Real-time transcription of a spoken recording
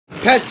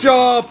Pet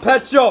shop!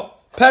 Pet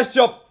shop! Pet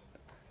shop!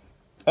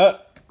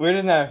 We're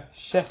in a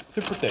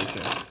super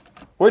station.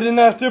 We're in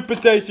a super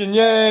station,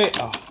 yay!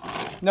 Oh,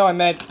 no, I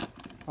meant...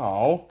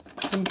 Oh,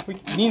 we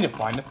need to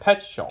find a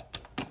pet shop.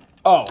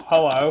 Oh,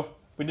 hello.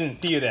 We didn't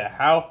see you there.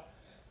 How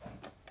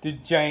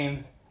did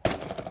James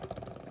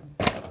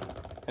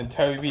and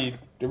Toby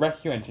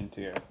direct you engine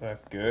to you?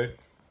 That's good.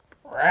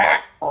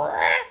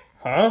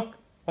 Huh?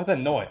 What's that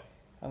noise?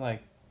 I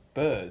like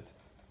birds.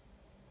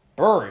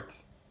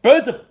 Birds?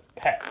 Birds are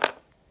pets.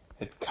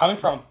 It's coming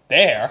from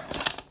there.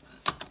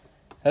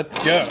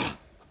 Let's go.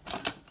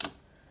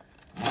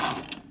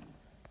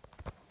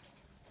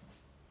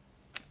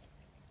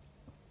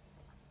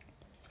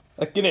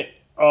 Let's get it.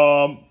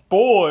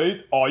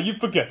 Boys, you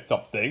forget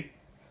something.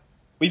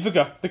 We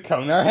forgot to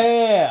comb our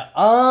hair.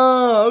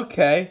 Oh,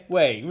 okay.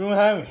 Wait, we don't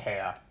have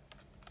hair.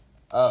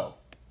 Oh.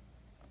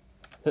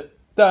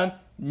 Done.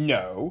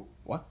 No.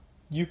 What?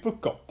 You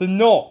forgot the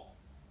knot.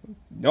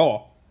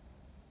 No.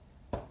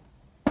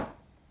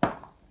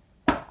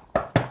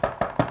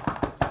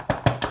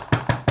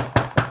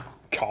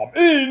 Come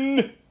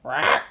in.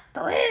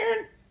 Come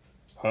in.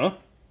 Huh?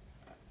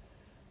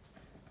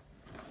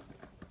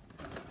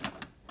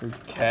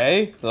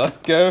 Okay, let's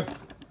go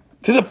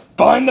to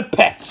find the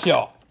pet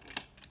shop.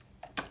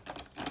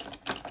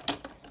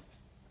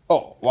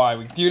 Oh, why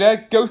we do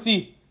that? Go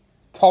see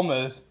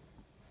Thomas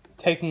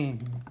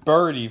taking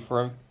Birdie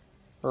for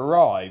a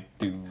ride.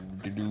 Do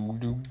do do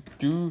do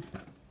do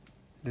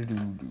do do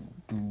do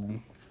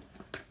do.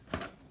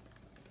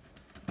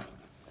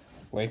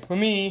 Wait for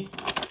me.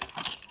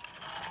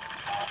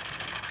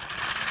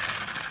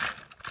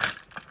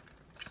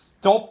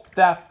 Stop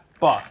that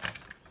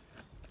bus.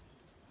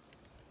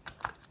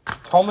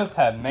 Thomas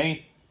had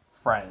many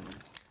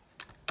friends.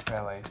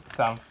 Really,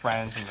 some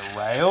friends in the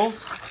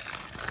rails,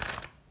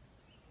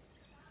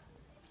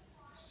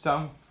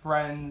 some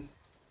friends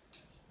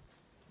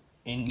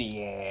in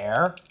the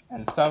air,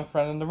 and some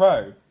friends on the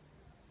road.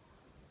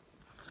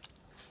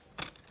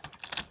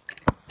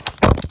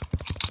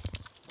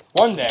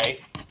 One day,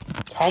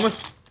 Thomas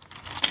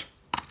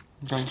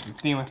going to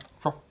the demon.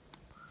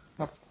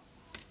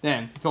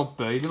 Then he told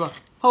Birdie to look.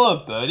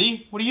 Hello,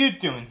 Birdie. What are you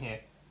doing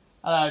here?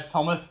 Hello,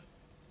 Thomas.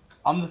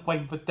 I'm just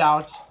waiting for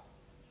Dodge.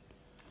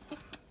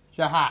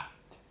 Your hat.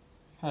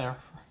 Hey,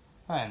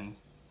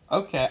 friends.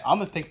 Okay, I'm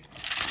gonna take.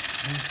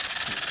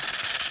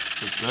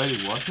 But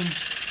Birdie wasn't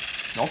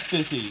not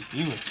busy.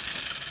 He was.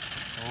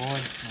 Oh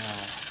no.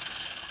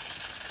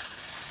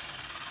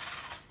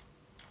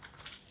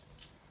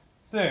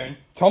 Soon,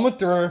 Thomas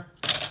threw.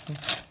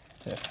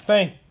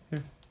 Thank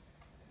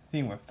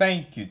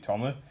you,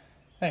 Thomas.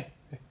 Hey,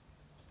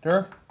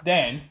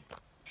 then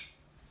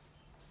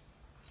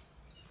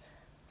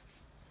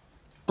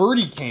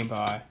Birdie came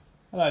by.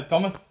 Hello,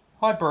 Thomas.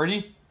 Hi,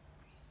 Birdie.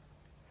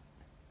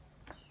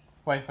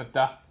 Wait for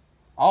that.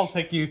 I'll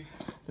take you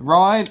the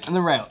ride and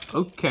the rail.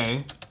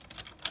 Okay.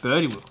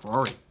 Birdie was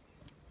worried.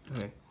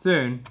 Okay.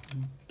 Soon,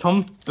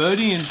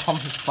 Birdie and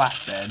Thomas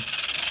flatbed.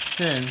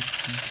 Soon,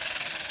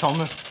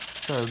 Thomas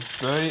showed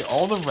Birdie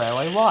all the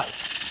railway lights.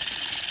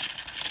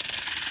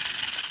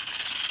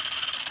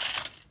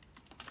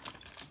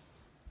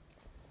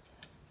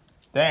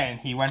 Then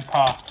he went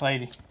past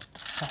Lady.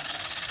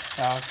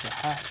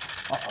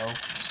 Uh-oh.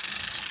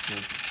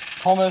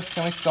 Thomas,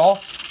 can we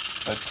stop?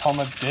 But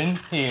Thomas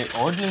didn't hear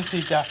or didn't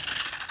see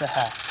the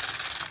hat.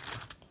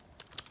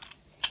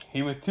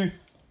 He was too.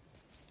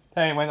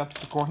 Then he went up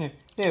to the corner.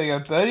 Here we go,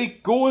 Birdie.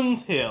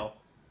 Gordon's Hill.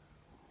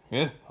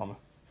 Yeah, Thomas.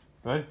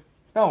 Birdie.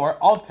 Don't worry,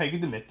 I'll take you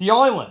to Mitty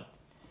Island.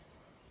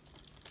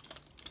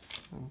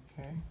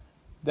 Okay.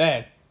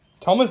 Then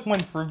Thomas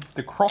went through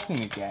the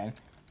crossing again.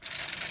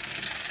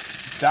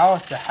 That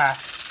was the hat.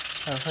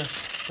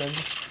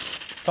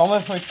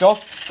 Thomas went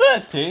off.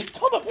 Bertie,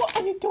 Thomas, what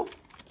are you doing?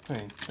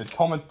 But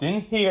Thomas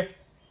didn't hear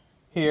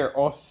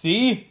or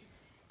see.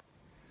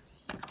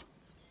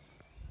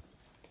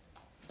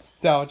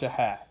 That was a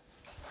hat.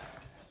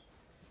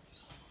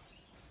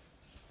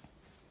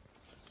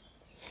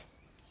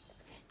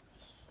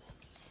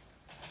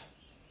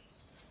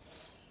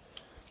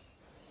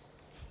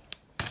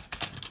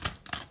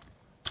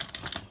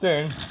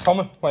 Soon,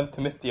 Thomas went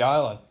to Misty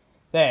Island.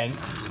 Then,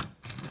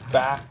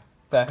 back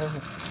there.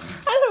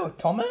 Hello,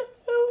 Thomas.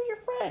 Who's your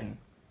friend?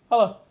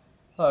 Hello,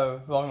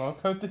 long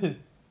coat. This is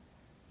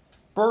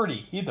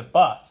Birdie. He's the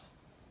bus.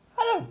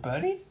 Hello,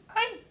 Birdie.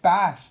 I'm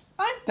Bash.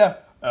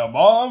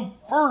 I'm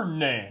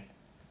Ferdinand.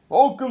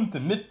 Welcome to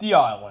Misty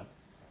Island.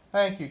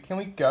 Thank you. Can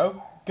we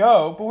go?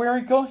 Go? But where are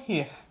we going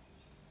here?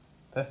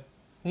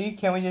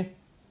 Can we just...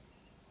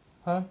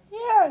 Huh?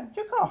 Yeah,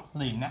 you can't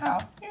leave now.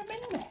 You've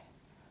been there.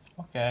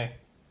 Okay.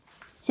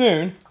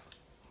 Soon,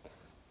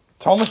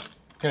 Thomas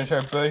gonna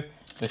show Birdie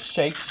the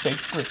shake bridge.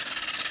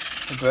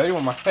 And Birdie,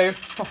 one of my favorite,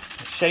 the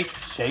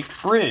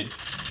shake bridge.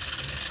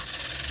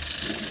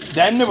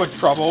 Then there was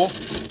trouble.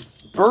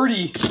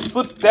 Birdie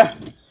slipped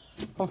down.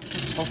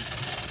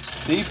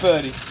 See,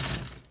 Birdie.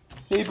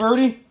 See,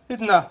 Birdie?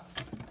 It's not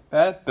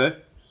bad,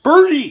 but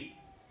Birdie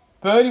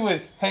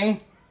was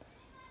hanging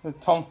with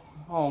Tom.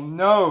 Oh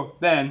no!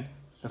 Then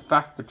the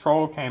fact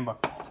patrol came by.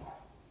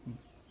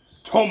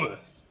 Thomas,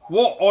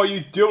 what are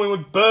you doing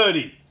with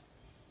Birdie?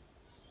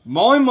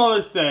 My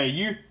mother said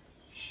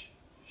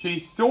she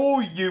saw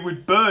you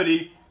with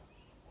Birdie.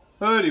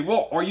 Birdie,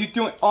 what are you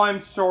doing?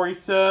 I'm sorry,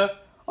 sir.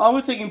 I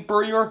was taking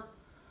Birdie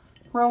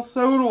around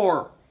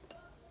Sodor.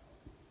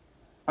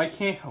 I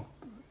can't help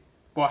it.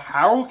 But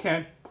Harold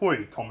can.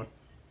 Please, Thomas,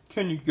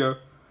 can you go?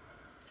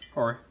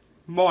 Alright,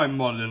 my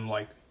mother is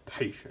like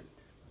patient.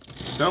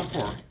 Don't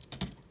worry.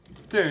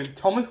 Then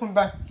Thomas went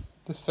back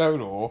to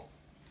Sodor.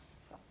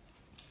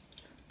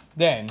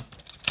 Then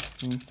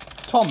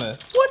Thomas,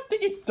 what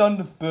did you done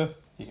to Birdie?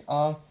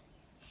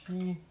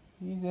 He's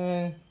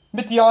in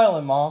Mitty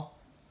Island, Mom.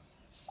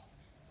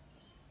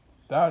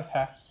 That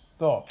has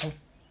the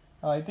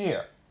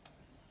idea.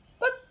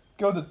 Let's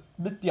go to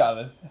Mitty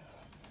Island.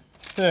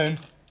 Soon,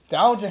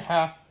 Dad just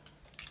have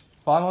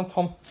climb on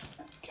Tom's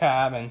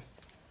cab, and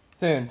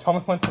soon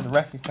Thomas went to the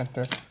rescue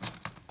center.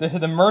 To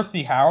the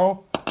Mercy,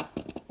 Harold.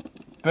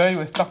 Birdie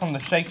was stuck on the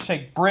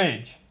Shake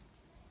Bridge.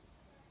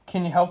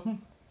 Can you help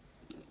him?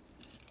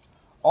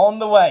 On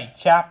the way,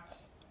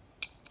 chaps.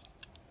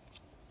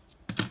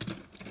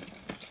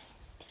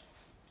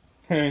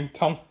 And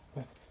Tom,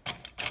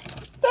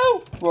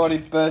 don't worry,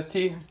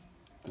 Bertie.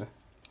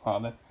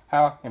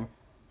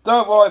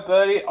 Don't worry,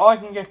 Bertie. I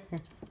can get you.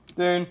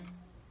 Then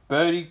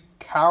Bertie,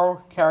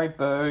 Carol carried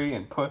Bertie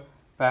and put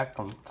back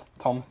on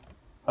Tom.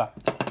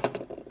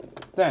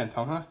 Then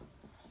Tom,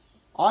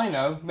 I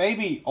know.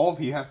 Maybe all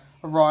of you have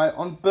a ride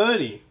on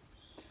Bertie.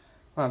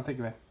 Well, I'm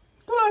thinking about it.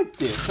 But I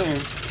did. Then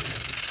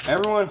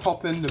everyone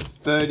hop into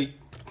Bertie,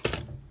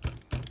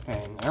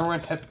 and everyone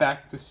head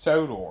back to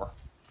Sodor.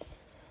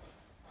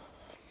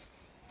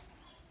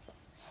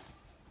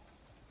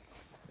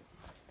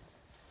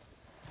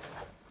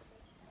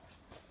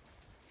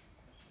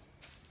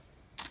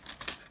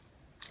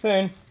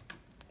 Then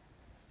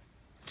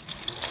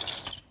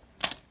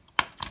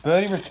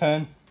Birdie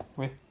returned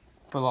with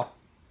Willa.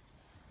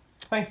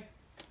 Hey,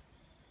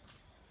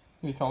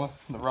 you Thomas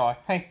from the ride.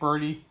 Hey,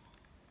 Birdie.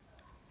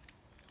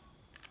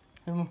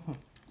 All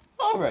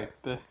right,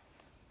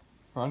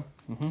 run.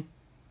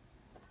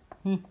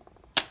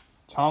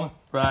 Tom,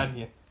 Brad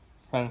here,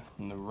 from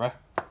the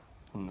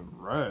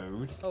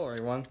road. Hello,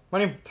 everyone. My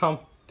name is Tom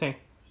Tink,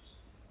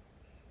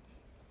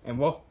 and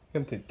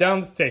welcome to Down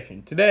the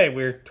Station. Today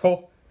we're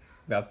told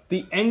about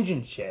the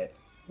engine shed.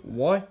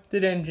 What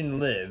did engine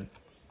live?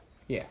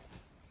 Yeah,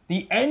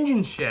 the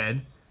engine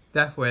shed.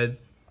 That's where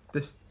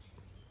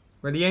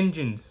the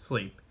engines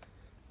sleep.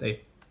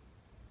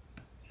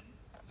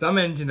 Some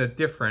engines are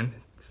different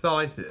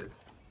sizes,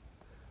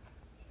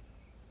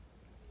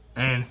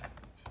 and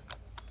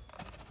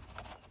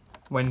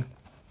when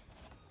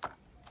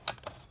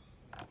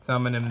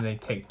some of them they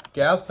take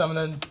out, some of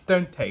them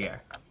don't take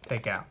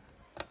out.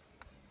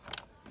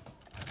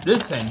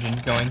 This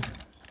engine going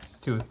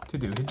to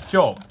do his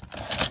job.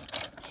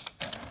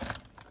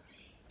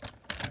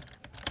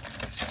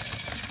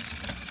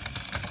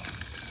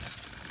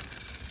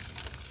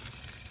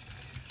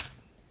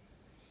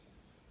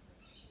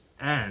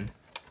 And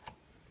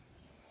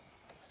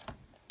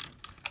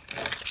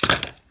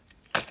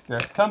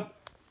there's a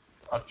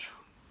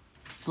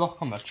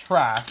block on the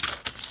track.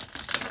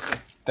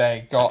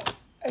 They got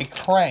a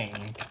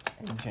crane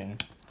engine.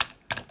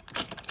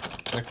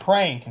 The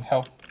crane can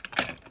help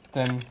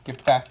them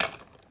get back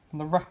on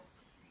the road.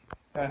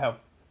 That'll help.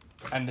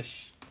 And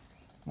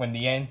when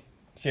the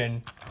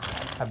engine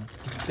have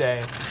a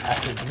day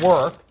at his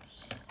work,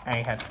 and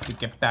he has to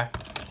get back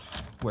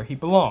where he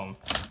belongs,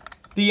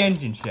 the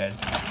engine shed.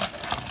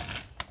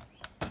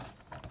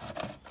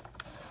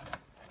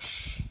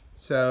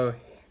 So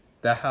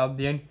that's how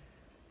the engine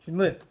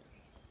lived.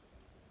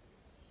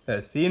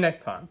 So see you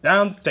next time,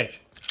 Down the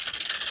Station.